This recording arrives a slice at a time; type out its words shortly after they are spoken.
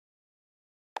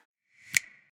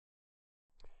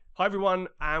Hi, everyone,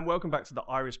 and welcome back to the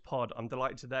Iris Pod. I'm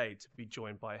delighted today to be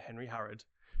joined by Henry Harrod,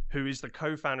 who is the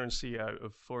co-founder and CEO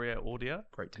of Fourier Audio.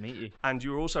 Great to meet you. And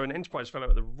you're also an enterprise fellow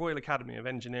at the Royal Academy of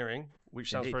Engineering, which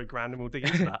sounds Indeed. very grand, and we'll dig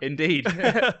into that. Indeed.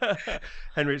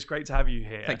 Henry, it's great to have you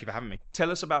here. Thank you for having me.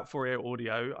 Tell us about Fourier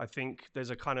Audio. I think there's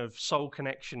a kind of soul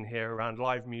connection here around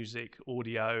live music,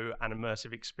 audio, and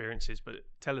immersive experiences, but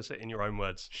tell us it in your own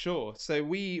words. Sure. So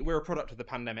we're a product of the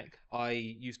pandemic. I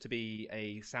used to be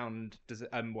a sound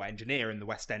engineer in the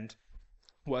West End,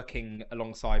 working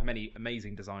alongside many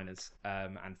amazing designers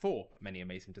and for many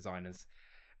amazing designers.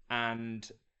 And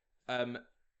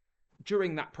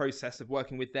during that process of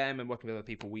working with them and working with other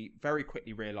people, we very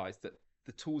quickly realized that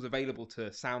the tools available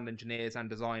to sound engineers and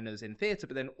designers in theatre,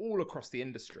 but then all across the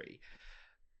industry,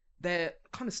 they're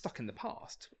kind of stuck in the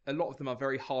past. A lot of them are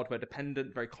very hardware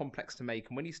dependent, very complex to make.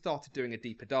 And when you started doing a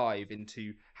deeper dive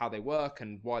into how they work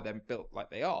and why they're built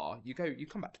like they are, you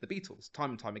come back to the Beatles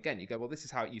time and time again. You go, well, this is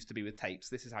how it used to be with tapes.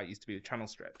 This is how it used to be with channel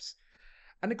strips.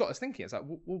 And it got us thinking. It's like,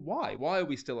 well, why? Why are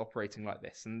we still operating like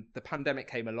this? And the pandemic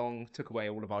came along, took away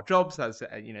all of our jobs, as the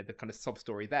kind of sob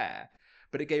story there.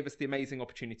 But it gave us the amazing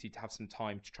opportunity to have some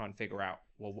time to try and figure out,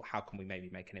 well, how can we maybe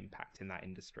make an impact in that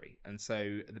industry? And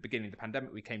so at the beginning of the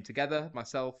pandemic, we came together,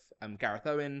 myself, Gareth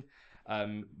Owen,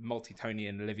 multi-Tony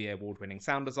and Olivier award-winning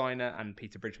sound designer, and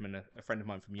Peter Bridgman, a friend of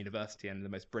mine from university and the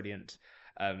most brilliant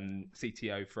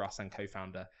CTO for us and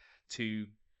co-founder, to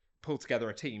pull together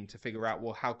a team to figure out,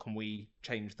 well, how can we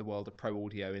change the world of pro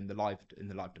audio in the live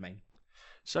domain?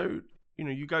 So,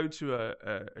 you go to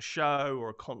a show or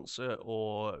a concert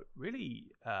or really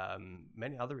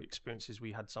many other experiences.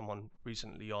 We had someone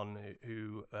recently on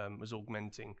who was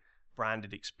augmenting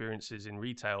branded experiences in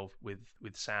retail with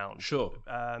sound. Sure.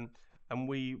 And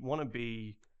we want to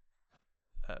be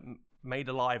made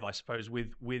alive, I suppose,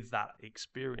 with that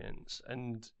experience.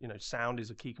 And, sound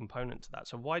is a key component to that.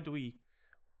 So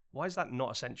why is that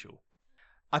not essential?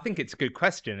 I think it's a good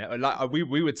question. Like we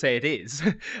would say it is,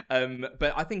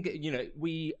 but I think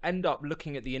we end up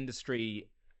looking at the industry.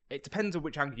 It depends on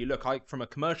which angle you look. I, from a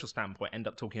commercial standpoint, end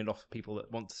up talking a lot of people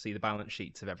that want to see the balance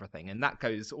sheets of everything, and that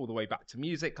goes all the way back to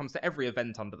music. Comes to every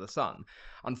event under the sun.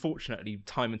 Unfortunately,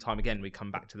 time and time again, we come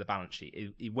back to the balance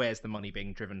sheet. Where's the money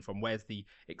being driven from? Where's the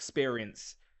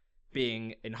experience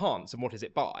being enhanced, and what is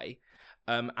it by?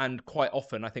 And quite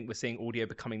often, I think we're seeing audio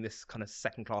becoming this kind of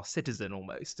second-class citizen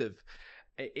almost of.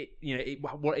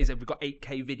 What is it? We've got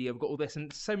 8K video, we've got all this,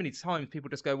 and so many times people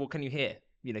just go, well, can you hear?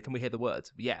 Can we hear the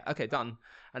words? Yeah, okay, done.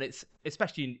 And it's,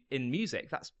 especially in music,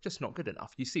 that's just not good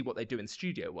enough. You see what they do in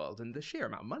studio world and the sheer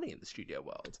amount of money in the studio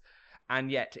world.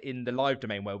 And yet in the live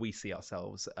domain where we see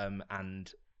ourselves and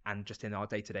just in our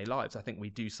day-to-day lives, I think we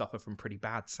do suffer from pretty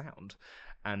bad sound.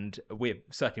 And we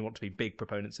certainly want to be big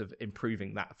proponents of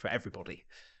improving that for everybody.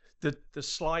 The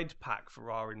slide pack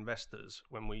for our investors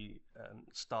when we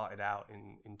started out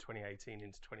in 2018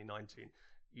 into 2019,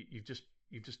 you've just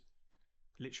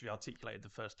literally articulated the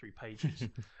first 3 pages.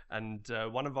 And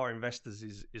one of our investors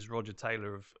is Roger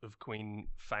Taylor of Queen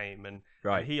fame, and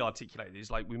right. He articulated it's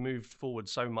like we moved forward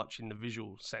so much in the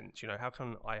visual sense. How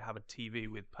can I have a TV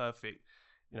with perfect,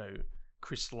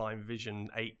 crystalline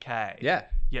vision 8K? Yeah.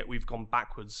 Yet we've gone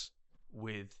backwards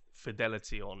with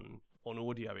fidelity on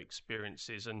audio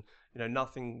experiences, and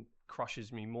nothing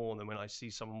crushes me more than when I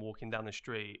see someone walking down the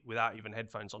street without even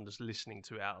headphones on, just listening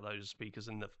to it out of those speakers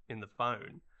in the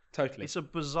phone. Totally. It's a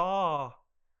bizarre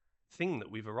thing that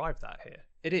we've arrived at here.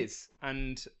 It is.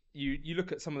 And you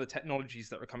look at some of the technologies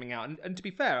that are coming out, and to be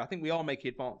fair, I think we are making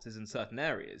advances in certain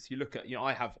areas. You look at,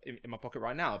 I have in my pocket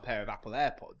right now a pair of Apple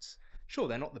AirPods. Sure,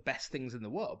 they're not the best things in the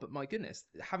world, but my goodness,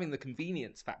 having the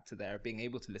convenience factor there of being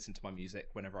able to listen to my music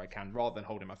whenever I can, rather than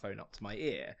holding my phone up to my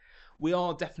ear, we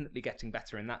are definitely getting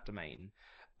better in that domain.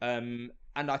 And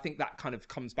I think that kind of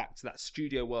comes back to that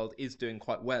studio world is doing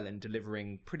quite well in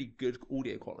delivering pretty good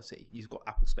audio quality. You've got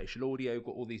Apple Spatial Audio,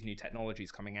 got all these new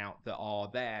technologies coming out that are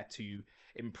there to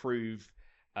improve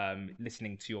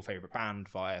listening to your favorite band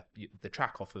via the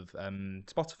track off of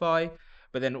Spotify.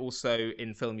 But then also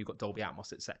in film, you've got Dolby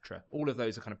Atmos, etc. All of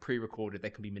those are kind of pre-recorded. They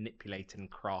can be manipulated and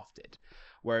crafted.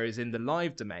 Whereas in the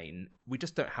live domain, we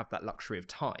just don't have that luxury of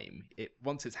time.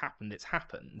 Once it's happened, it's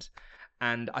happened.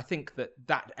 And I think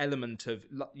that element of,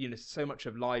 so much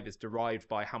of live is derived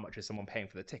by how much is someone paying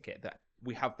for the ticket, that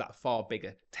we have that far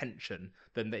bigger tension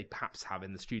than they perhaps have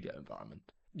in the studio environment.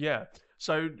 Yeah.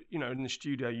 So, in the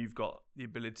studio, you've got the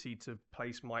ability to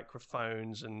place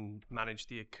microphones and manage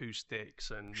the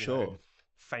acoustics and, Sure.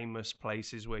 Famous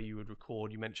places where you would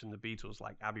record. You mentioned the Beatles,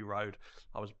 like Abbey Road.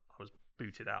 I was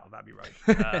booted out of Abbey Road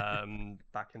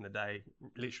back in the day,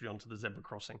 literally onto the zebra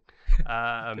crossing. It's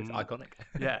iconic.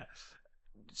 Yeah.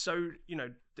 so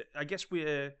I guess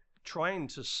we're trying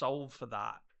to solve for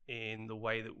that in the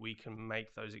way that we can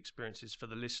make those experiences for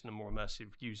the listener more immersive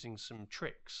using some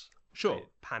tricks. Sure.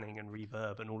 Panning and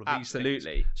reverb and all of Absolutely.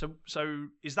 these things. So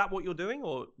is that what you're doing,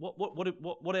 or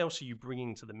what else are you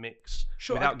bringing to the mix?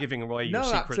 Sure. Without giving away your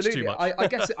secrets absolutely. too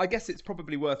much. I guess it's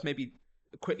probably worth maybe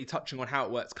quickly touching on how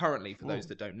it works currently for those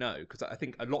that don't know, because I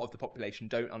think a lot of the population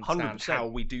don't understand 100%. how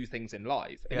we do things in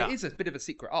live. And it is a bit of a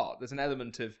secret art. There's an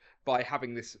element of, by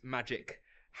having this magic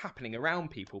happening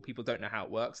around people don't know how it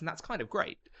works, and that's kind of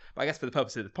great. But I guess for the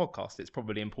purpose of the podcast, it's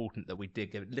probably important that we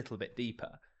dig a little bit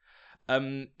deeper.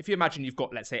 If you imagine you've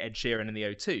got, let's say, Ed Sheeran in the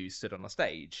O2 stood on a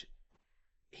stage,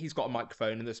 he's got a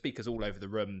microphone and the speakers all over the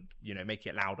room, making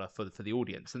it louder for the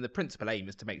audience. And the principal aim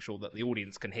is to make sure that the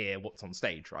audience can hear what's on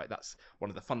stage, right? That's one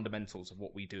of the fundamentals of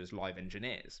what we do as live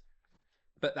engineers.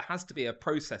 But there has to be a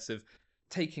process of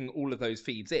taking all of those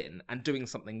feeds in and doing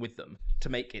something with them to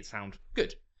make it sound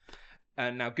good.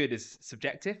 And now good is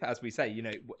subjective, as we say,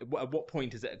 at what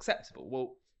point is it acceptable?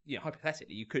 Well,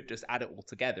 hypothetically, you could just add it all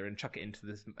together and chuck it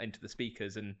into the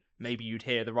speakers, and maybe you'd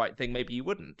hear the right thing, maybe you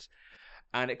wouldn't.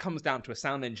 And it comes down to a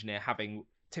sound engineer having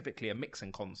typically a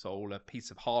mixing console, a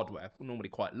piece of hardware, normally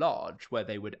quite large, where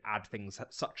they would add things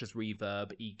such as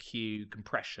reverb, EQ,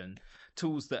 compression,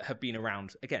 tools that have been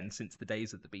around, again, since the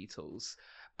days of the Beatles,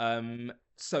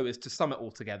 so as to sum it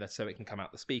all together so it can come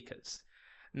out the speakers.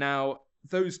 Now,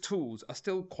 those tools are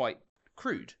still quite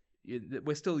crude.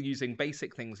 We're still using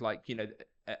basic things like,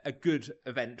 a good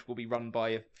event will be run by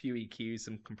a few EQs,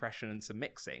 some compression and some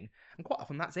mixing, and quite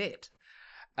often that's it.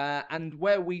 And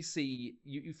where we see,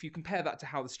 if you compare that to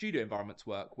how the studio environments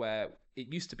work, where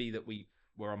it used to be that we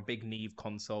were on big Neve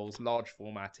consoles, large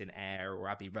format in Air or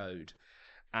Abbey Road,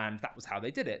 and that was how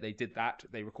they did it. They did that,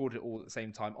 they recorded it all at the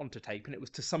same time onto tape, and it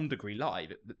was to some degree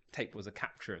live. The tape was a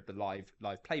capture of the live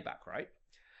playback, right?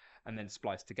 And then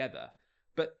spliced together.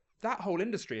 But that whole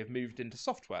industry have moved into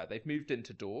software. They've moved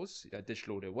into DAWs,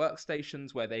 digital audio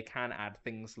workstations, where they can add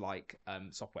things like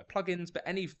software plugins, but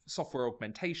any software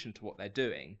augmentation to what they're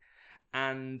doing,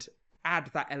 and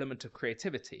add that element of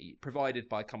creativity provided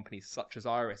by companies such as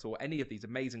Iris or any of these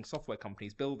amazing software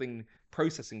companies building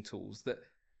processing tools that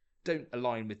don't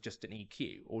align with just an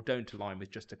EQ or don't align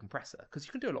with just a compressor, because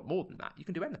you can do a lot more than that. You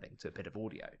can do anything to a bit of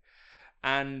audio.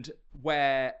 And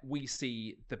where we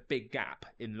see the big gap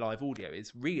in live audio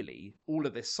is really all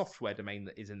of this software domain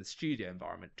that is in the studio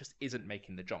environment just isn't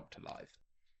making the jump to live.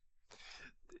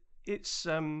 It's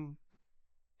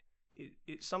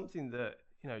something that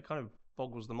kind of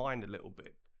boggles the mind a little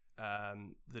bit,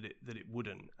 that it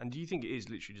wouldn't. And do you think it is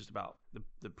literally just about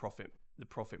the profit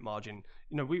margin?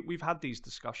 We've had these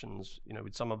discussions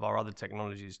with some of our other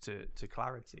technologies to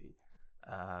clarity.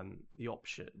 The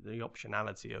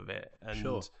optionality of it, and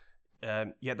sure.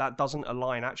 That doesn't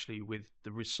align actually with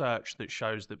the research that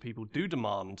shows that people do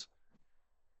demand,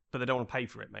 but they don't want to pay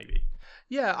for it. Maybe.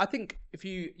 Yeah, I think if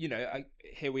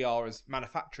here we are as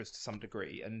manufacturers to some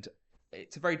degree, and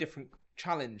it's a very different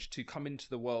challenge to come into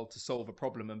the world to solve a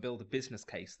problem and build a business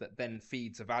case that then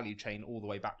feeds a value chain all the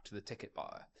way back to the ticket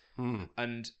buyer.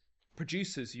 And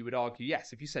producers, you would argue,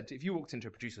 yes, if you walked into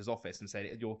a producer's office and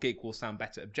said your gig will sound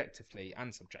better objectively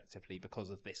and subjectively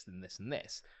because of this and this and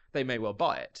this, they may well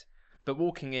buy it. But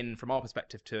walking in from our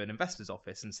perspective to an investor's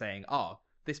office and saying,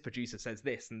 this producer says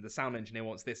this and the sound engineer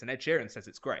wants this and Ed Sheeran says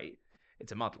it's great,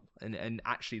 it's a muddle. And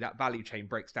actually that value chain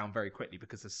breaks down very quickly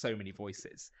because there's so many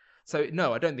voices. So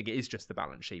no, I don't think it is just the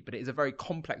balance sheet, but it is a very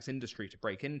complex industry to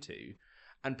break into.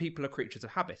 And people are creatures of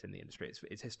habit in the industry.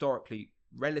 It's historically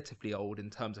relatively old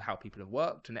in terms of how people have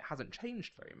worked, and it hasn't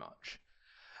changed very much.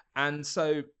 And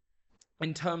so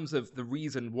in terms of the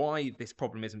reason why this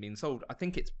problem isn't being solved, I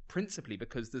think it's principally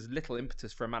because there's little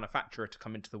impetus for a manufacturer to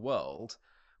come into the world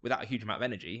without a huge amount of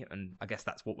energy, and I guess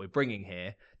that's what we're bringing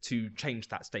here, to change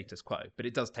that status quo. But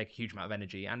it does take a huge amount of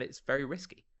energy, and it's very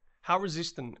risky. How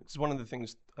resistant is one of the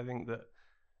things I think that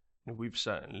we've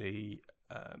certainly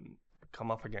come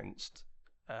up against.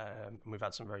 We've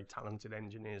had some very talented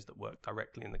engineers that work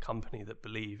directly in the company that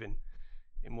believe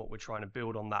in what we're trying to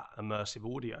build on that immersive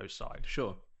audio side.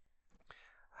 Sure.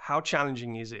 How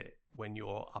challenging is it when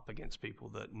you're up against people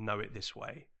that know it this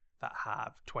way, that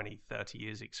have 20, 30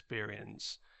 years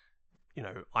experience?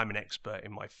 I'm an expert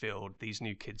in my field. These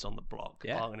new kids on the block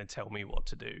aren't going to tell me what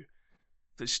to do.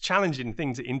 There's challenging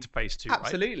things to interface to,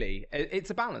 Absolutely. Right? It's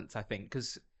a balance, I think,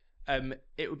 because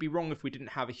it would be wrong if we didn't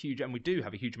have and we do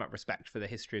have a huge amount of respect for the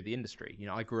history of the industry.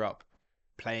 I grew up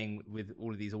playing with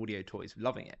all of these audio toys,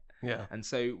 loving it. Yeah. And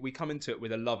so we come into it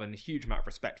with a love and a huge amount of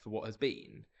respect for what has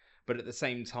been. But at the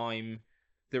same time,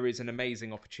 there is an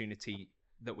amazing opportunity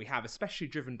that we have, especially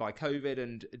driven by COVID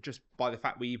and just by the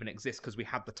fact we even exist because we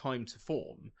had the time to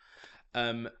form,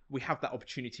 we have that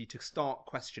opportunity to start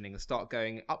questioning and start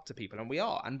going up to people, and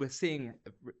we're seeing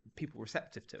people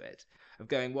receptive to it, of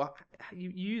going, well,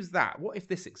 you use that, what if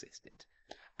this existed?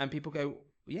 And people go,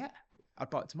 yeah, I'd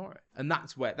buy it tomorrow. And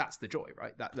that's the joy,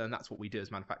 right? And that's what we do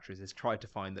as manufacturers, is try to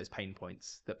find those pain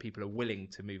points that people are willing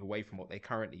to move away from what they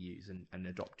currently use and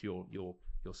adopt your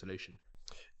solution.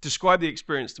 Describe the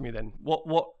experience to me then.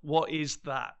 What is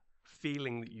that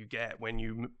feeling that you get when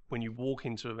you walk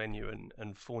into a venue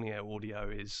and Fournier Audio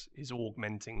is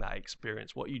augmenting that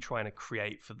experience? What are you trying to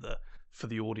create for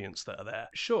the audience that are there?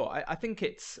 Sure, I think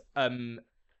it's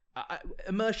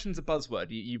immersion's a buzzword.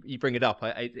 You bring it up.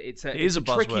 It's a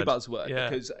tricky buzzword, yeah.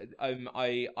 Because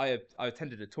I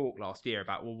attended a talk last year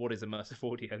about, well, what is immersive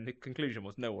audio, and the conclusion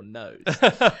was no one knows.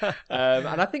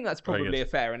 And I think that's probably a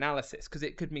fair analysis, because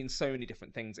it could mean so many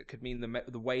different things. It could mean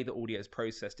the way that audio is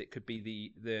processed. It could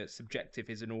be the subjective.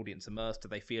 Is an audience immersed? Do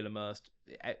they feel immersed?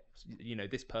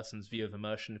 This person's view of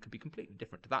immersion could be completely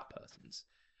different to that person's.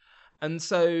 And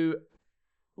so,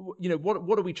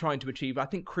 what are we trying to achieve? I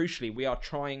think crucially, we are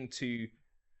trying to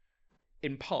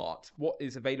impart what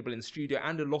is available in studio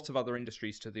and a lot of other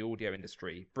industries to the audio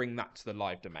industry, bring that to the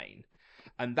live domain.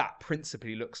 And that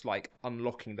principally looks like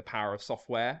unlocking the power of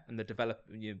software and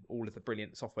all of the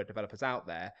brilliant software developers out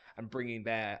there, and bringing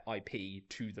their IP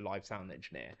to the live sound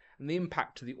engineer. And the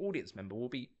impact to the audience member will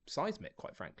be seismic,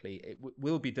 quite frankly. It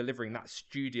will be delivering that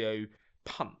studio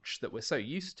punch that we're so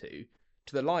used to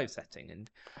the live setting.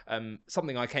 And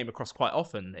something I came across quite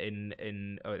often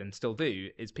and still do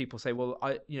is people say, well,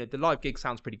 the live gig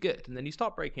sounds pretty good, and then you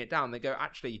start breaking it down, they go,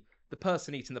 actually, the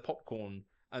person eating the popcorn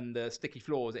and the sticky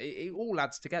floors, it all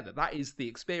adds together. That is the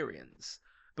experience.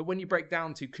 But when you break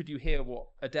down to, could you hear what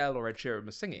Adele or Ed Sheeran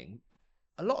was singing,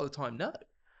 a lot of the time, no.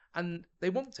 And they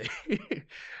want to.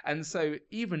 And so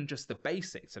even just the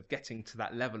basics of getting to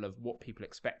that level of what people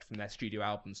expect from their studio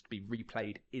albums to be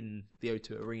replayed in the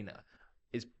O2 Arena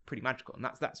is pretty magical, and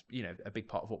that's a big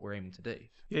part of what we're aiming to do.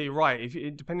 Yeah, you're right.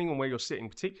 Depending on where you're sitting,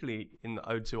 particularly in the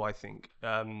O2, I think,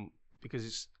 because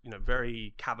it's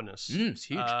very cavernous. It's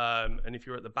huge. And if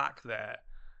you're at the back there,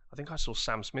 I think I saw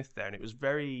Sam Smith there, and it was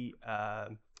very,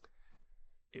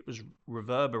 it was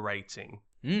reverberating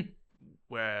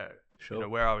where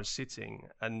where I was sitting,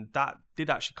 and that did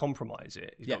actually compromise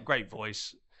it. He's got a great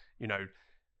voice,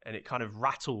 and it kind of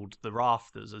rattled the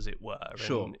rafters, as it were.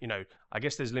 Sure. And, I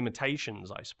guess there's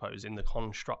limitations, I suppose, in the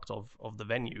construct of the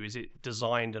venue. Is it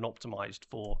designed and optimized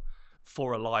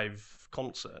for a live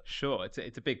concert? Sure.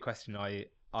 It's a big question.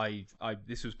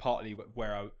 This was partly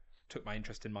where I took my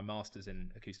interest in my master's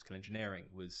in acoustical engineering,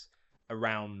 was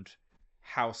around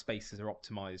how spaces are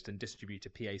optimized and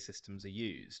distributed PA systems are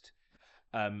used.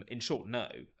 In short, no.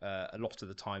 A lot of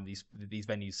the time, these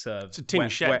venues serve. It's a tin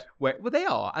shed. Well, they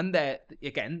are, and they're,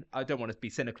 again, I don't want to be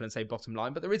cynical and say bottom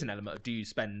line, but there is an element of, do you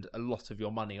spend a lot of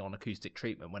your money on acoustic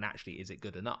treatment when actually is it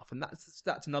good enough? And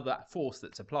that's another force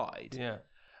that's applied. Yeah.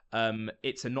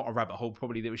 It's not a rabbit hole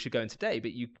probably that we should go in today,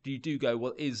 but you do go,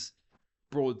 well, is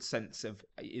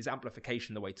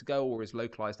amplification the way to go, or is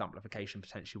localized amplification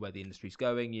potentially where the industry's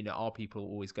going? Are people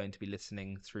always going to be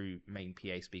listening through main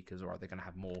PA speakers, or are they going to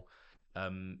have more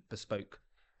bespoke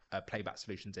playback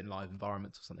solutions in live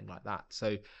environments or something like that?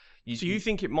 So you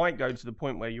think it might go to the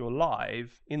point where you're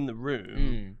live in the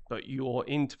room, but your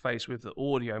interface with the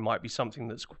audio might be something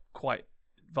that's quite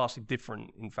vastly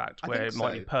different, in fact, where it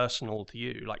might be personal to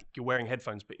you, like you're wearing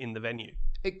headphones but in the venue?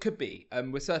 It could be.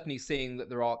 We're certainly seeing that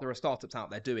there are startups out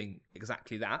there doing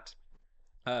exactly that.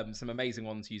 Some amazing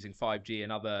ones using 5G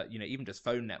and other, even just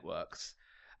phone networks,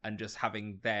 and just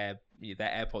having their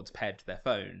AirPods paired to their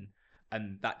phone.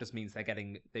 And that just means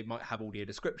they might have audio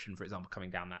description, for example, coming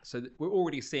down that. So we're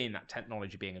already seeing that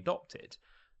technology being adopted.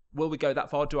 Will we go that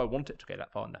far? Do I want it to go that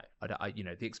far? No.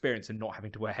 The experience of not having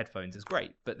to wear headphones is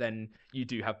great, but then you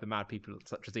do have the mad people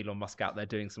such as Elon Musk out there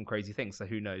doing some crazy things. So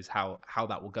who knows how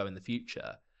that will go in the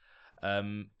future?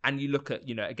 And you look at,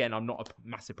 again, I'm not a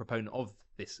massive proponent of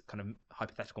this kind of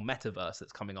hypothetical metaverse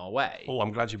that's coming our way. Oh,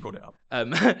 I'm glad you brought it up.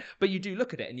 But you do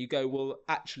look at it and you go, well,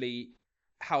 actually,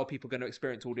 how are people going to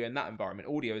experience audio in that environment?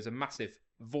 Audio is a massive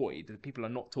void. People are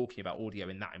not talking about audio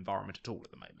in that environment at all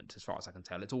at the moment, as far as I can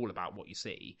tell. It's all about what you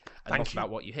see and not about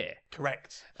what you hear.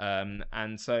 Correct.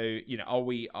 And so, are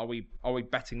we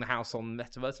betting the house on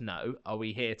metaverse? No. Are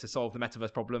we here to solve the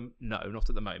metaverse problem? No, not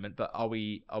at the moment. But are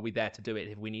we there to do it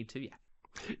if we need to? Yeah.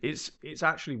 It's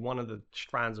actually one of the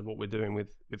strands of what we're doing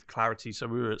with Clarity. So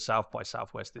we were at South by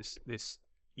Southwest this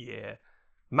year.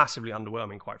 massively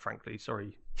underwhelming, quite frankly.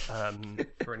 Sorry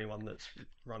for anyone that's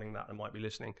running that and might be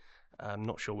listening. I'm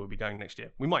not sure we'll be going next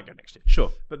year. We might go next year.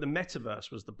 Sure. But the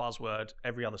metaverse was the buzzword.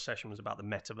 Every other session was about the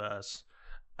metaverse.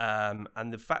 And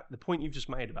the point you've just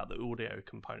made about the audio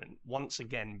component, once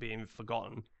again being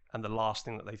forgotten and the last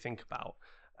thing that they think about.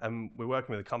 We're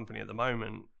working with a company at the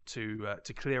moment to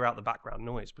clear out the background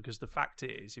noise, because the fact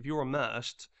is, if you're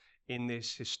immersed in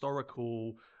this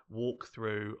historical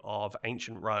walkthrough of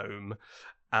ancient Rome,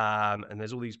 and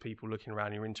there's all these people looking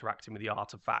around, you're interacting with the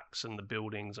artifacts and the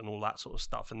buildings and all that sort of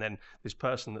stuff, and then this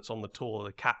person that's on the tour,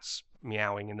 the cat's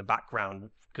meowing in the background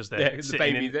because they're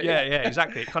sitting in,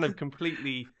 exactly. It kind of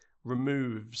completely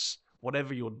removes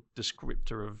whatever your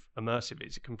descriptor of immersive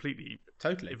is. It completely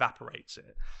evaporates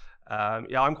it.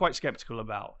 I'm quite skeptical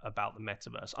about the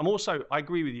metaverse. I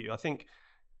agree with you. I think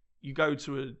you go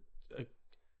to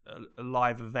a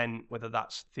live event, whether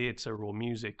that's theatre or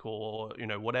music or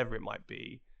whatever it might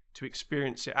be, to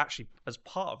experience it actually as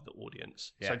part of the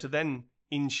audience. So to then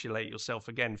insulate yourself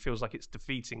again feels like it's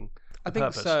defeating the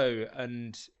purpose. I think so.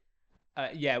 And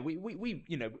we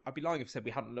I'd be lying if I said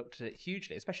we hadn't looked at it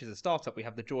hugely, especially as a startup. We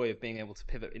have the joy of being able to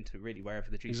pivot into really wherever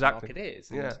the juicy market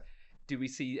is. And do we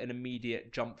see an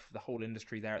immediate jump for the whole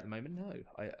industry there at the moment? No.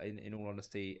 In all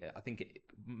honesty, I think it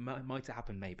might have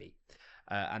happened maybe.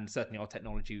 And certainly our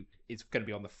technology is going to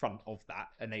be on the front of that,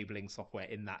 enabling software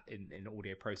in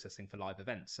audio processing for live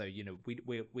events. So,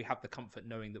 we have the comfort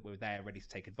knowing that we're there ready to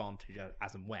take advantage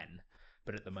as and when.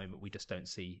 But at the moment, we just don't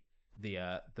see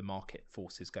the market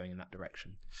forces going in that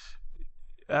direction.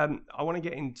 I want to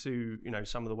get into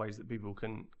some of the ways that people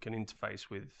can interface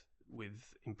with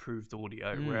improved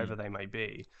audio wherever they may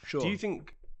be. Sure. Do you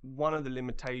think one of the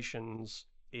limitations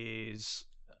is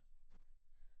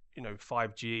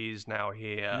 5G is now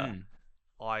here?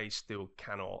 I still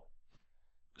cannot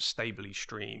stably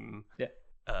stream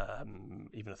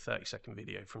even a 30-second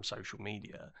video from social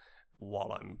media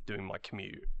while I'm doing my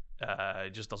commute.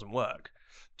 It just doesn't work.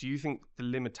 Do you think the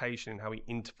limitation in how we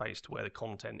interface to where the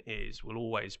content is will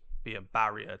always be a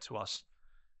barrier to us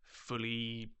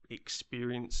fully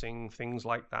experiencing things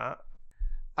like that?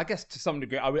 I guess to some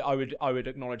degree, I would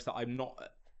acknowledge that I'm not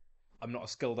a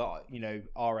skilled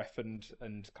RF and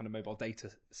kind of mobile data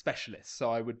specialist,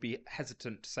 so I would be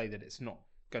hesitant to say that it's not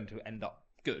going to end up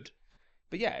good.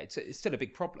 But yeah, it's still a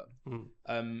big problem.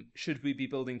 Should we be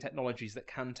building technologies that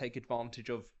can take advantage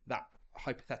of that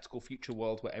hypothetical future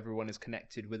world where everyone is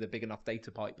connected with a big enough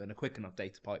data pipe and a quick enough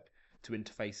data pipe to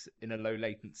interface in a low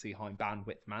latency, high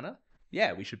bandwidth manner?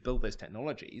 Yeah, we should build those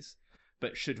technologies,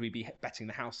 but should we be betting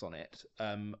the house on it?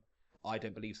 I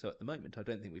don't believe so at the moment. I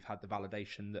don't think we've had the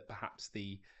validation that perhaps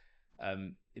in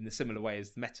the similar way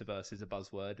as the metaverse is a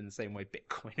buzzword, in the same way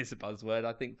Bitcoin is a buzzword,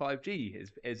 I think 5G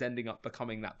is ending up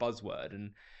becoming that buzzword.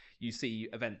 And you see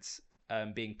events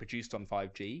being produced on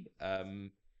 5G,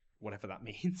 whatever that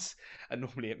means. And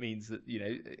normally it means that,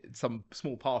 some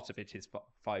small part of it is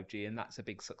 5G, and that's a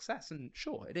big success. And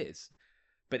sure, it is.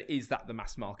 But is that the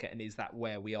mass market, and is that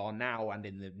where we are now and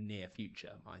in the near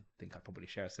future? I think I probably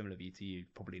share a similar view to you.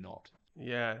 Probably not.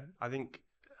 Yeah, I think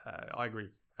I agree.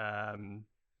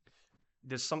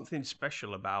 There's something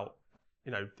special about,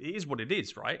 it is what it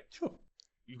is, right? Sure.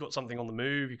 You've got something on the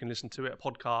move, you can listen to it, a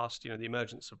podcast, the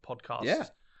emergence of podcasts.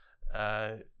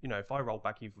 Yeah. If I roll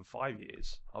back even 5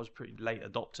 years, I was pretty late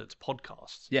adopter to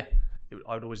podcasts. Yeah.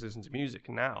 I would always listen to music,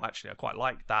 and now actually I quite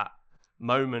like that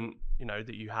moment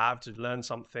that you have to learn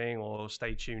something or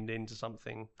stay tuned into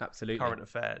something. Absolutely. Current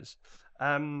affairs.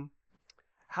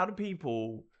 How do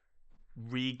people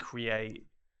recreate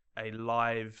a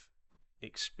live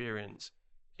experience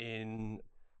in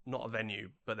not a venue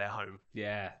but their home?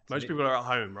 Most people are at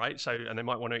home, right? So, and they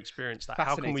might want to experience that.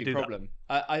 How can we do that?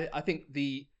 I think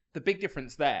the big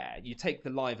difference there, you take the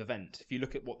live event, if you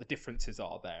look at what the differences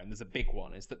are there, and there's a big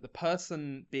one, is that the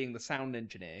person being the sound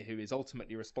engineer who is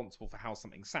ultimately responsible for how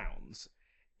something sounds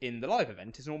in the live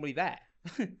event is normally there.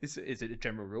 This is a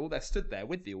general rule. They're stood there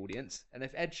with the audience, and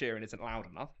if Ed Sheeran isn't loud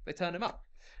enough, they turn him up.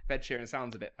 If Ed Sheeran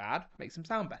sounds a bit bad, makes him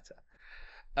sound better.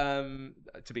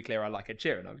 To be clear, I like Ed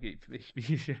Sheeran.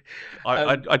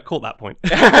 I'd caught that point.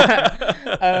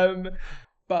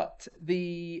 But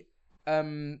the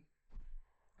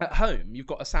at home, you've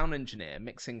got a sound engineer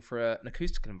mixing for an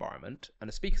acoustic environment and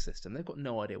a speaker system. They've got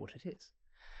no idea what it is.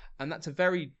 And that's a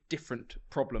very different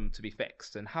problem to be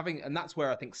fixed. And that's where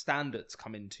I think standards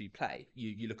come into play.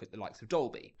 You look at the likes of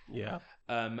Dolby. Yeah.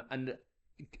 And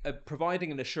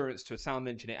providing an assurance to a sound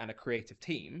engineer and a creative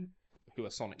team who are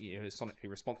sonically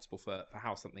responsible for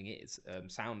how something is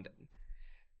sounding,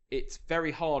 it's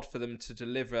very hard for them to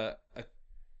deliver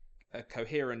a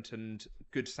coherent and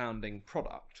good sounding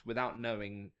product without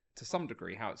knowing to some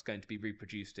degree how it's going to be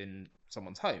reproduced in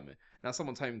someone's home. Now,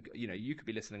 someone's home, you could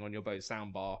be listening on your Bose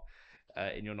soundbar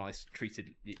in your nice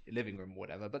treated living room or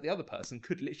whatever, but the other person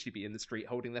could literally be in the street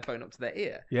holding their phone up to their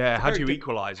ear. Yeah, how do you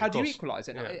equalize? How do you equalize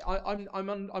it? Yeah.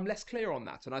 I'm less clear on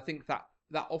that, and I think that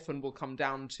often will come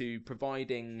down to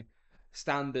providing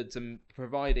standards and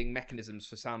providing mechanisms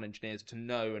for sound engineers to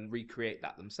know and recreate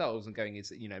that themselves,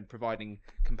 and providing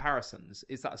comparisons.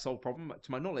 Is that a solved problem?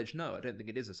 To my knowledge, no, I don't think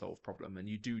it is a solved problem, and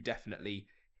you do definitely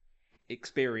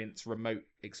experience remote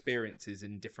experiences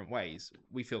in different ways.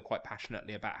 We feel quite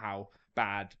passionately about how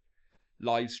bad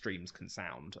live streams can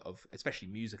sound of especially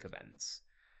music events,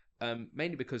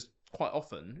 mainly because quite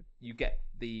often you get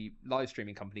the live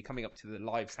streaming company coming up to the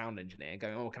live sound engineer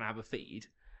going, oh, can I have a feed?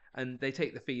 And they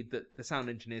take the feed that the sound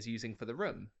engineer is using for the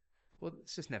room. Well,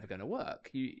 it's just never going to work.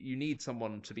 You need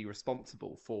someone to be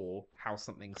responsible for how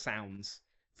something sounds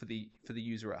for the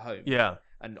user at home. Yeah.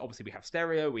 And obviously we have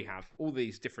stereo, we have all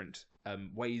these different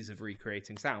ways of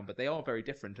recreating sound, but they are very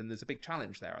different, and there's a big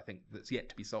challenge there, I think, that's yet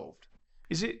to be solved.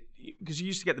 Is it because you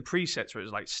used to get the presets where it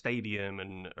was like stadium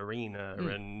and arena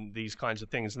and these kinds of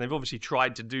things, and they've obviously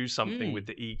tried to do something with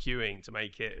the EQing to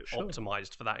make it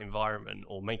optimized for that environment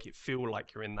or make it feel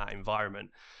like you're in that environment.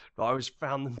 But I always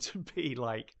found them to be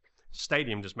like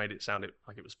stadium just made it sound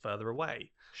like it was further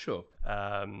away. Sure.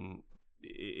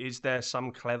 Is there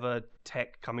some clever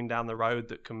tech coming down the road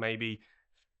that can maybe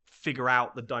figure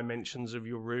out the dimensions of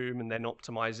your room and then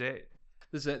optimize it?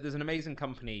 There's an amazing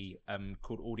company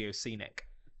called Audio Scenic.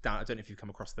 I don't know if you've come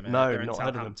across them. No, they're in not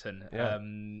Southampton. Heard of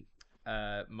them.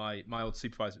 Yeah. My old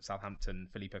supervisor at Southampton,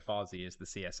 Filippo Farsi, is the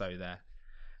CSO there,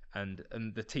 and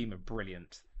the team are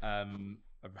brilliant. I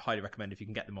highly recommend if you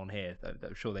can get them on here.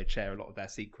 I'm sure they'd share a lot of their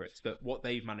secrets. But what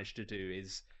they've managed to do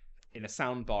is, in a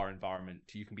soundbar environment,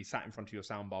 you can be sat in front of your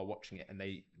soundbar watching it, and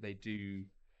they do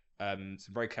some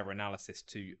very clever analysis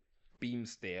to beam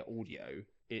steer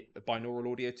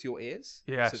binaural audio to your ears.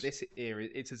 Yes. So this ear,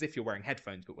 it's as if you're wearing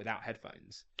headphones, but without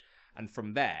headphones. And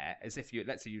from there, as if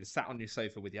let's say you sat on your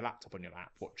sofa with your laptop on your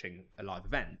lap watching a live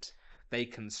event, they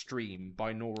can stream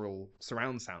binaural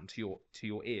surround sound to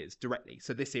your ears directly.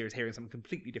 So this ear is hearing something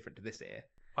completely different to this ear.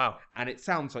 Wow. And it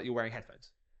sounds like you're wearing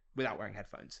headphones without wearing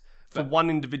headphones. For one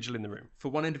individual in the room. For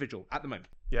one individual at the moment.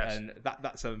 Yes. And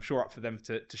that's I'm sure up for them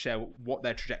to share what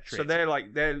their trajectory is.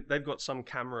 So they've got some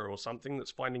camera or something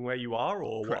that's finding where you are,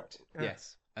 or correct. What? Yeah.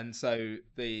 Yes. And so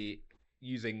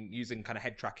using kind of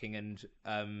head tracking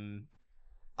and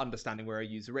understanding where a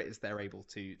user is, they're able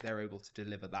to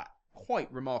deliver that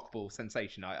quite remarkable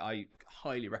sensation. I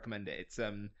highly recommend it. It's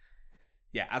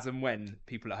as and when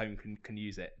people at home can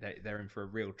use it, they're in for a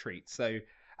real treat. So,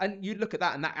 and you look at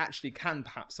that, and that actually can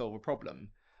perhaps solve a problem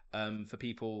for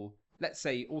people. Let's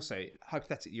say also,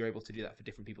 hypothetically, you're able to do that for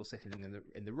different people sitting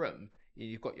in the room.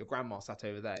 You've got your grandma sat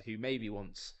over there who maybe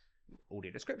wants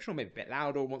audio description, or maybe a bit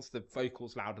louder, or wants the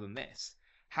vocals louder than this.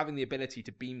 Having the ability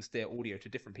to beam steer audio to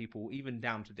different people, even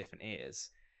down to different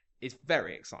ears, is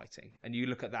very exciting. And you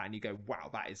look at that and you go, wow,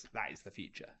 that is the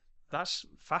future. That's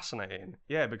fascinating.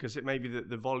 Yeah, because it may be that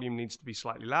the volume needs to be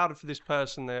slightly louder for this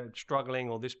person, they're struggling,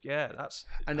 or this. Yeah, that's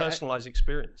a personalized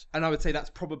experience. And I would say that's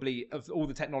probably, of all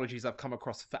the technologies I've come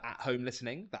across for at-home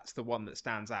listening, that's the one that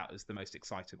stands out as the most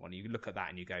exciting one. You look at that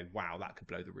and you go, wow, that could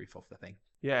blow the roof off the thing.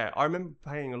 Yeah, I remember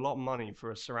paying a lot of money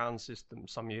for a surround system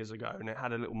some years ago, and it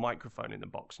had a little microphone in the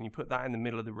box, and you put that in the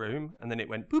middle of the room, and then it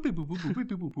went boop, boop, boop, boop, boop,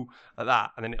 boop, boop, boop, like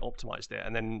that, and then it optimized it.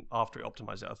 And then after it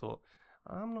optimized it, I thought,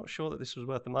 I'm not sure that this was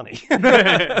worth the money.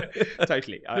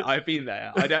 Totally, I've been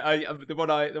there. The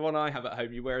one I have at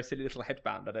home, you wear a silly little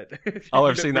headband. I don't know. Oh,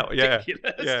 I've seen that.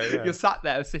 Ridiculous. Yeah. You're sat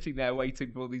there, sitting there,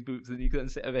 waiting for all these boots, and you can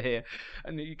sit over here,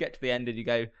 and you get to the end, and you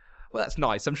go, well, that's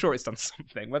nice. I'm sure it's done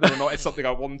something. Whether or not it's something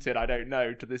I wanted, I don't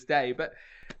know to this day. But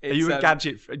are you a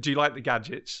gadget? Do you like the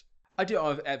gadgets? I do.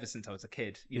 Ever since I was a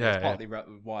kid. It's partly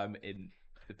why I'm in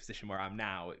the position where I'm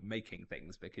now, making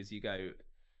things, because you go,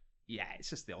 yeah, it's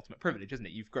just the ultimate privilege, isn't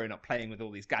it? You've grown up playing with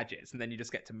all these gadgets, and then you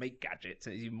just get to make gadgets,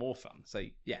 and it's even more fun. So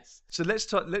yes. So let's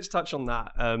touch on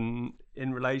that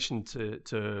in relation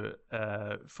to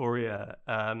Fourier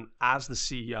as the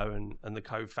CEO and the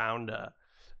co-founder.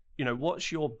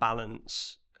 What's your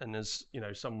balance? And as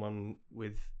someone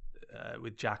with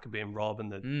Jacoby and Rob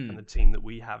and the team that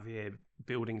we have here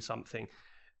building something,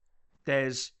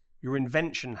 there's your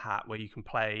invention hat where you can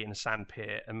play in a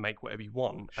sandpit and make whatever you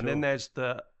want, and then there's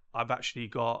I've actually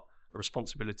got a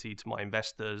responsibility to my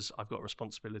investors. I've got a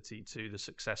responsibility to the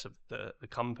success of the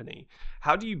company.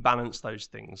 How do you balance those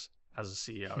things as a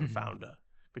CEO and founder?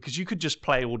 Because you could just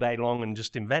play all day long and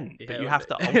just invent, but you have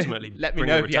to ultimately let me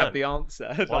know if you have the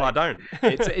answer. Well, I don't.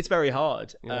 It's very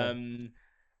hard. Yeah.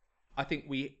 I think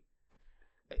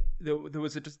there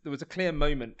was a clear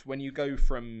moment when you go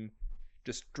from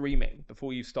just dreaming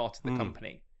before you started the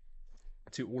company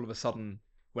to all of a sudden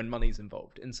when money's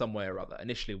involved in some way or other.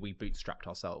 Initially, we bootstrapped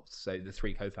ourselves. So the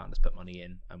 3 co-founders put money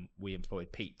in and we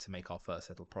employed Pete to make our first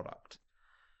little product.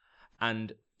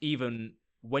 And even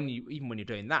when you're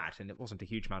doing that, and it wasn't a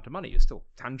huge amount of money, it's still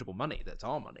tangible money, that's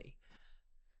our money,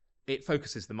 it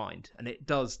focuses the mind, and it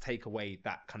does take away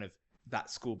that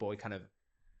schoolboy kind of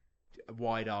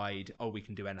wide-eyed, oh, we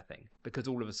can do anything, because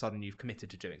all of a sudden you've committed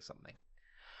to doing something.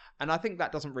 And I think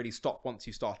that doesn't really stop once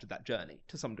you started that journey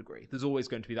to some degree. There's always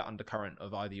going to be that undercurrent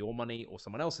of either your money or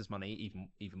someone else's money,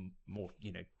 even more,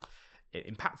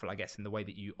 impactful, I guess, in the way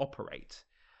that you operate.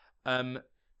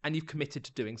 And you've committed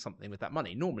to doing something with that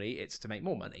money. Normally, it's to make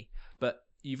more money, but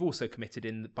you've also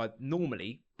committed by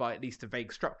at least a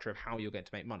vague structure of how you're going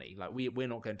to make money. Like we're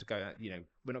not going to go,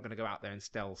 we're not going to go out there and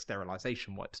sell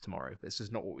sterilization wipes tomorrow. This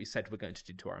is not what we said we're going to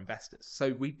do to our investors.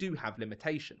 So we do have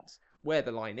limitations. Where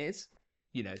the line is,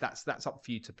 that's up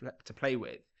for you to play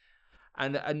with.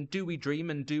 And do we dream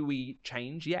and do we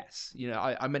change? Yes.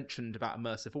 I mentioned about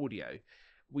immersive audio.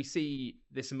 We see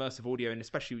this immersive audio and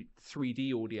especially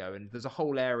 3D audio, and there's a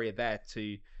whole area there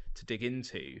to dig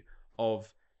into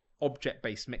of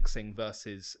object-based mixing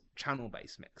versus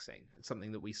channel-based mixing. It's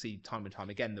something that we see time and time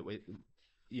again,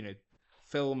 that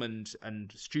film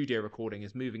and studio recording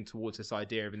is moving towards this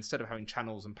idea of, instead of having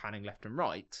channels and panning left and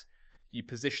right, you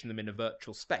position them in a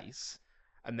virtual space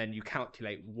and then you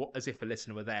calculate as if a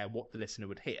listener were there, what the listener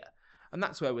would hear. And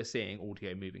that's where we're seeing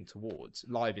audio moving towards.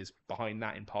 Live is behind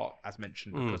that in part, as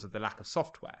mentioned, because of the lack of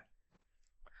software.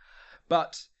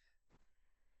 But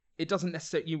it doesn't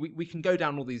necessarily, we can go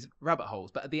down all these rabbit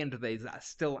holes, but at the end of the day, that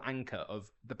still anchor of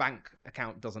the bank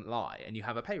account doesn't lie, and you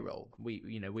have a payroll.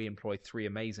 We employ 3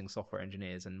 amazing software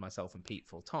engineers and myself and Pete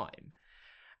full time,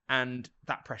 and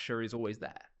that pressure is always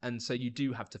there. And so you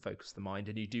do have to focus the mind,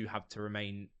 and you do have to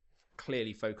remain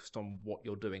clearly focused on what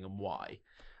you're doing and why.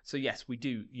 So yes, we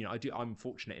do. I'm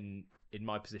fortunate in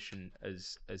my position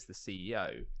as the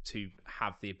CEO to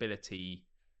have the ability,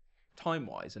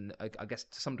 time-wise, and I guess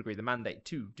to some degree the mandate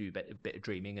to do a bit of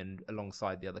dreaming, and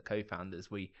alongside the other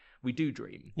co-founders we do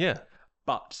dream. Yeah.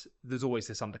 But there's always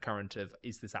this undercurrent of,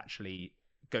 is this actually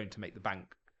going to make the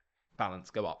bank balance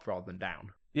go up rather than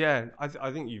down? Yeah,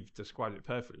 I think you've described it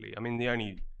perfectly. I mean,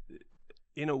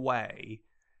 in a way,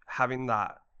 having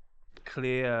that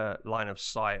clear line of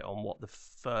sight on what the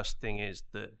first thing is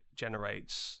that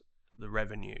generates the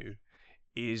revenue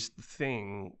is the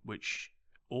thing which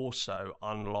also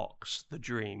unlocks the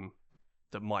dream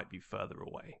that might be further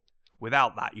away.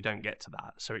 Without that, you don't get to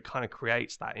that. So it kind of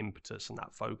creates that impetus and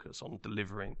that focus on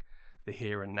delivering the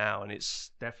here and now. And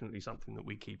it's definitely something that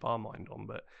we keep our mind on,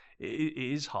 but it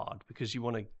is hard because you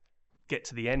want to get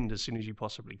to the end as soon as you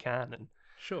possibly can. And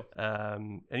sure.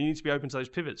 And you need to be open to those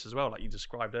pivots as well, like you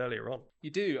described earlier on. You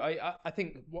do. I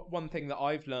think one thing that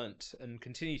I've learnt and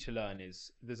continue to learn is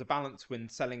there's a balance when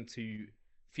selling to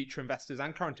future investors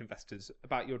and current investors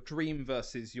about your dream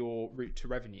versus your route to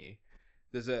revenue.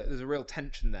 There's a real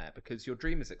tension there, because your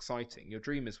dream is exciting. Your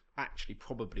dream is actually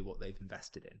probably what they've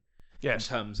invested in. Yes.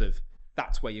 In terms of,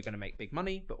 that's where you're going to make big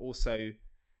money, but also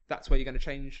that's where you're going to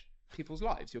change people's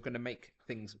lives. You're going to make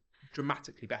things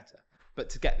dramatically better. But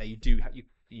to get there, you do have,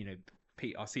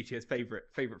 Pete, our CTO's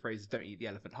favorite phrase is "don't eat the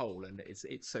elephant whole," and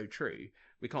it's so true.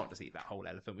 We can't just eat that whole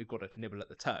elephant. We've got to nibble at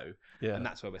the toe, and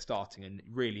that's where we're starting. And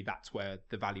really, that's where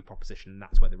the value proposition, and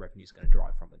that's where the revenue is going to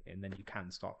derive from it. And then you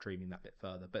can start dreaming that bit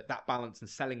further. But that balance and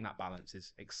selling that balance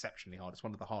is exceptionally hard. It's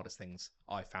one of the hardest things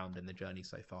I've found in the journey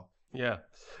so far. Yeah.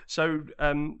 So,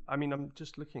 I mean, I'm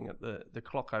just looking at the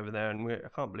clock over there, and I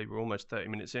can't believe we're almost 30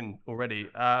 minutes in already.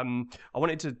 I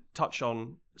wanted to touch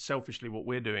on, selfishly, what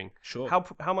we're doing. Sure.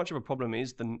 How much of a problem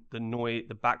is the noise,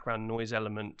 the background noise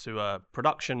element to a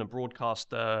production, a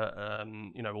broadcaster,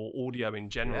 or audio in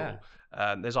general?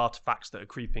 Yeah. There's artifacts that are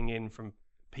creeping in from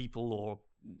people or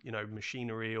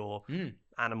machinery or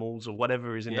animals or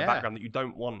whatever is in the background that you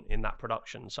don't want in that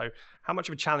production. So how much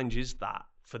of a challenge is that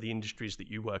for the industries that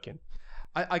you work in?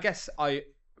 I guess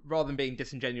rather than being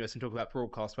disingenuous and talk about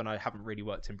broadcast when I haven't really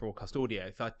worked in broadcast audio,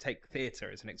 if I take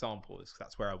theatre as an example, because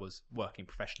that's where I was working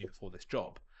professionally before this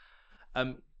job,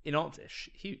 in Artish,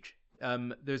 huge.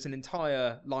 There's an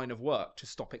entire line of work to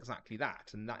stop exactly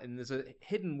that. And there's a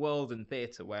hidden world in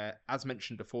theatre where, as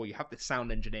mentioned before, you have this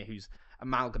sound engineer who's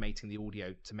amalgamating the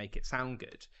audio to make it sound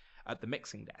good at the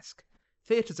mixing desk.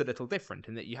 Theatre's a little different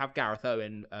in that you have Gareth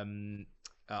Owen,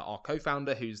 our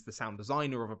co-founder, who's the sound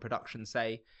designer of a production,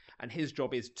 say, and his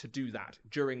job is to do that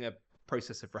during a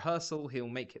process of rehearsal. He'll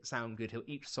make it sound good.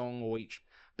 Each song or each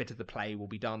bit of the play will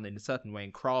be done in a certain way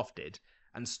and crafted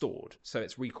and stored. So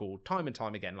it's recalled time and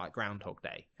time again, like Groundhog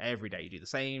Day. Every day you do the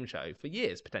same show for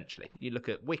years, potentially. You look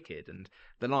at Wicked and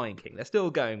The Lion King. They're still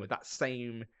going with that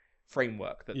same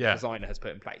framework that the designer has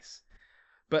put in place.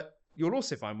 But you'll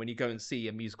also find when you go and see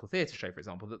a musical theatre show, for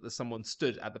example, that there's someone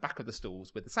stood at the back of the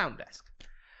stalls with the sound desk.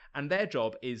 And their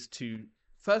job is to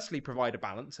firstly provide a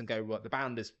balance and go, well, the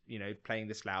band is, playing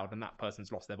this loud and that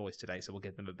person's lost their voice today, so we'll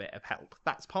give them a bit of help.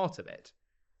 That's part of it.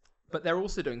 But they're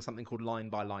also doing something called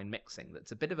line-by-line mixing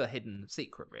that's a bit of a hidden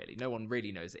secret, really. No one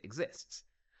really knows it exists.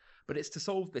 But it's to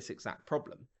solve this exact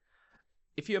problem.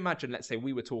 If you imagine, let's say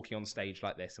we were talking on stage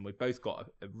like this and we've both got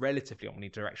a relatively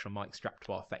omnidirectional mic strapped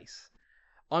to our face.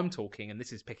 I'm talking and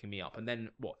this is picking me up. And then,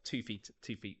 2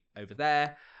 feet over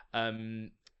there.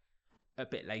 A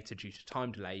bit later, due to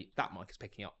time delay, that mic is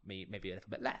picking up me maybe a little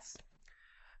bit less.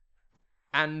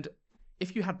 And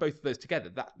if you had both of those together,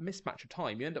 that mismatch of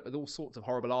time, you end up with all sorts of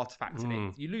horrible artifacts in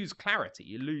it. You lose clarity,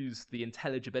 you lose the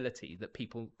intelligibility that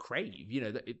people crave.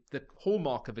 The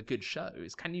hallmark of a good show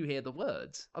is, can you hear the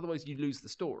words? Otherwise, you lose the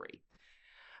story.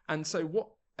 And so what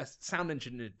a sound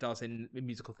engineer does in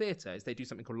musical theatre is they do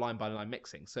something called line-by-line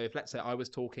mixing. So if, let's say, I was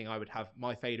talking, I would have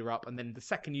my fader up, and then the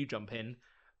second you jump in,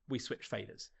 we switch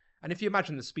faders. And if you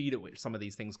imagine the speed at which some of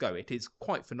these things go, it is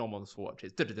quite phenomenal to watch.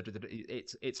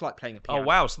 It's like playing a piano. Oh,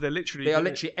 wow. So they are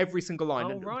literally every single line.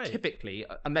 Oh, and right. Typically,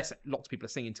 unless lots of people are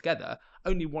singing together,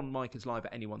 only one mic is live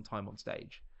at any one time on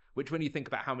stage. Which, when you think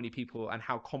about how many people and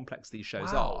how complex these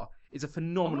shows are, is a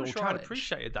phenomenal I'm not sure challenge. I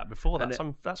appreciated that before.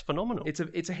 That's phenomenal.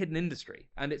 It's a hidden industry,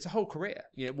 and it's a whole career.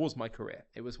 It was my career.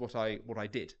 It was what I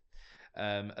did,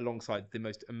 alongside the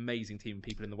most amazing team of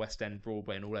people in the West End,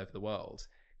 Broadway, and all over the world.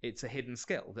 It's a hidden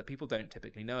skill that people don't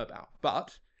typically know about.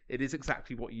 But it is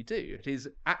exactly what you do. It is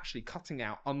actually cutting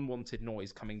out unwanted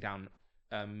noise coming down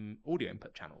audio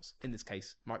input channels, in this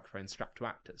case, microphones strapped to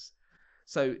actors.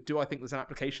 So do I think there's an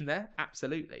application there?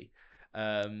 Absolutely.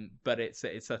 But it's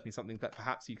certainly something that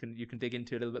perhaps you can dig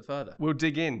into a little bit further. We'll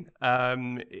dig in.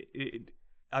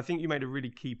 I think you made a really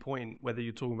key point, whether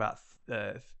you're talking about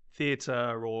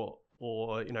theatre or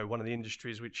one of the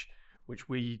industries which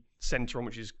we center on,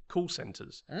 which is call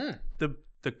centers.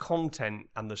 The content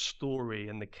and the story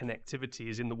and the connectivity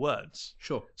is in the words.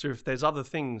 Sure. So if there's other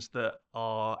things that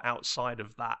are outside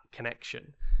of that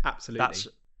connection,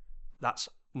 absolutely, that's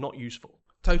not useful.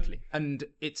 Totally. And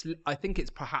I think it's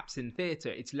perhaps in theatre,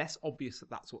 it's less obvious that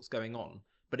that's what's going on,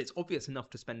 but it's obvious enough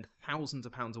to spend thousands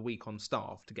of pounds a week on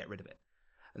staff to get rid of it.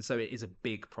 And so it is a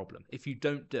big problem. If you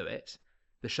don't do it,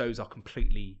 the shows are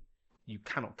completely, you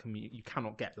cannot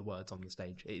get the words on the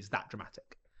stage. It is that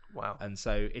dramatic. Wow. And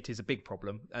so it is a big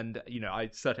problem. And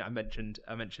I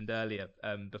mentioned earlier,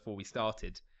 before we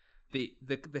started, the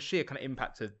sheer kind of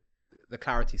impact of the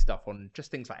clarity stuff on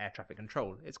just things like air traffic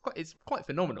control. It's quite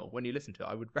phenomenal when you listen to it.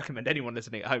 I would recommend anyone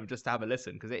listening at home just to have a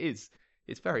listen, because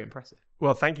it's very impressive.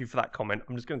 Well, thank you for that comment.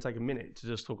 I'm just going to take a minute to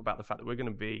just talk about the fact that we're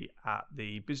going to be at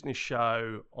the business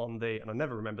show and I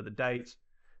never remember the date,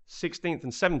 16th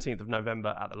and 17th of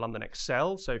November at the London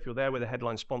Excel. So if you're there, we're the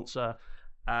headline sponsor.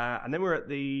 And then we're at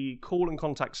the Call and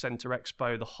Contact Centre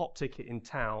Expo, the hot ticket in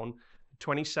town,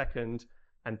 22nd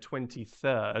and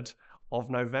 23rd of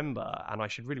November. And I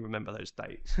should really remember those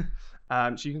dates.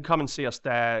 So you can come and see us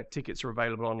there. Tickets are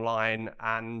available online,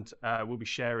 and we'll be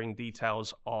sharing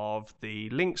details of the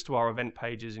links to our event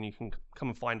pages, and you can come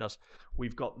and find us.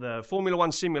 We've got the Formula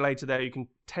One simulator there. You can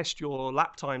test your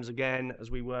lap times again, as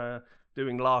we were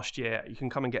doing last year. You can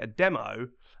come and get a demo,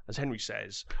 as Henry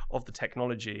says, of the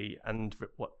technology and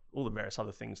all the various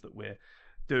other things that we're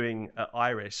doing at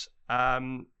Iris.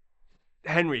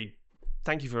 Henry,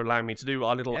 thank you for allowing me to do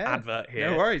our little advert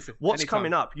here. No worries. What's Anytime.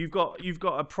 coming up? You've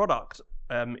got a product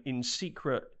in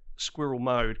secret squirrel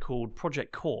mode called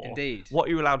Project Core. Indeed. What are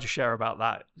you allowed to share about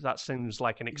that? That seems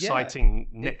like an exciting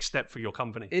next step for your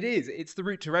company. It is. It's the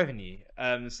route to revenue.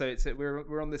 So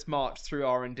we're on this march through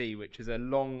R&D, which is a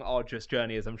long, arduous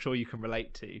journey, as I'm sure you can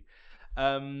relate to.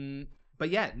 But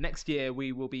yeah, next year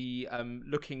we will be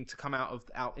looking to come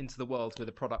out into the world with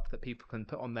a product that people can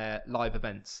put on their live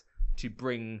events to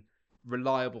bring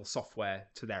reliable software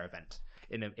to their event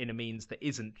in a means that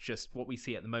isn't just what we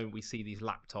see at the moment. We see these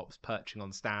laptops perching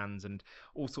on stands and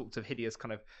all sorts of hideous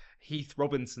kind of Heath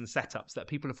Robinson setups that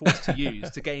people are forced to use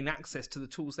to gain access to the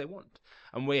tools they want.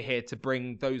 And we're here to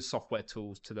bring those software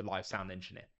tools to the live sound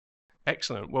engineer.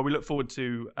 Excellent. Well, we look forward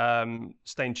to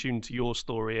staying tuned to your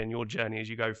story and your journey as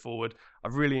you go forward.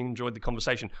 I've really enjoyed the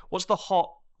conversation.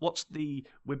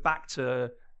 We're back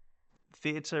to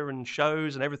theatre and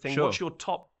shows and everything. Sure. What's your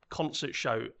top concert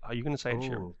show? Are you going to say it,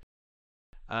 Sheryl?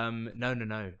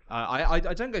 No. I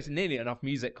don't go to nearly enough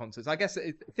music concerts. I guess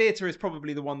theatre is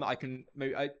probably the one that I can.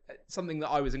 Something that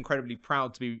I was incredibly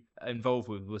proud to be involved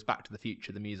with was Back to the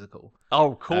Future, the musical.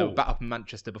 Oh, cool. Back up in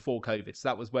Manchester before COVID. So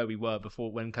that was where we were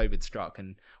before when COVID struck,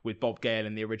 and with Bob Gale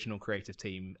and the original creative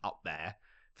team up there.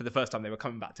 For the first time, they were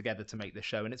coming back together to make this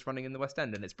show, and it's running in the West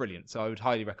End, and it's brilliant. So I would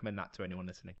highly recommend that to anyone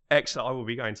listening. Excellent. I will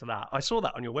be going to that. I saw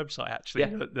that on your website, actually,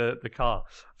 Yeah. the car.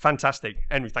 Fantastic.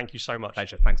 Henry, thank you so much.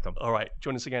 Pleasure. Thanks, Tom. All right.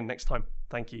 Join us again next time.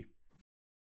 Thank you.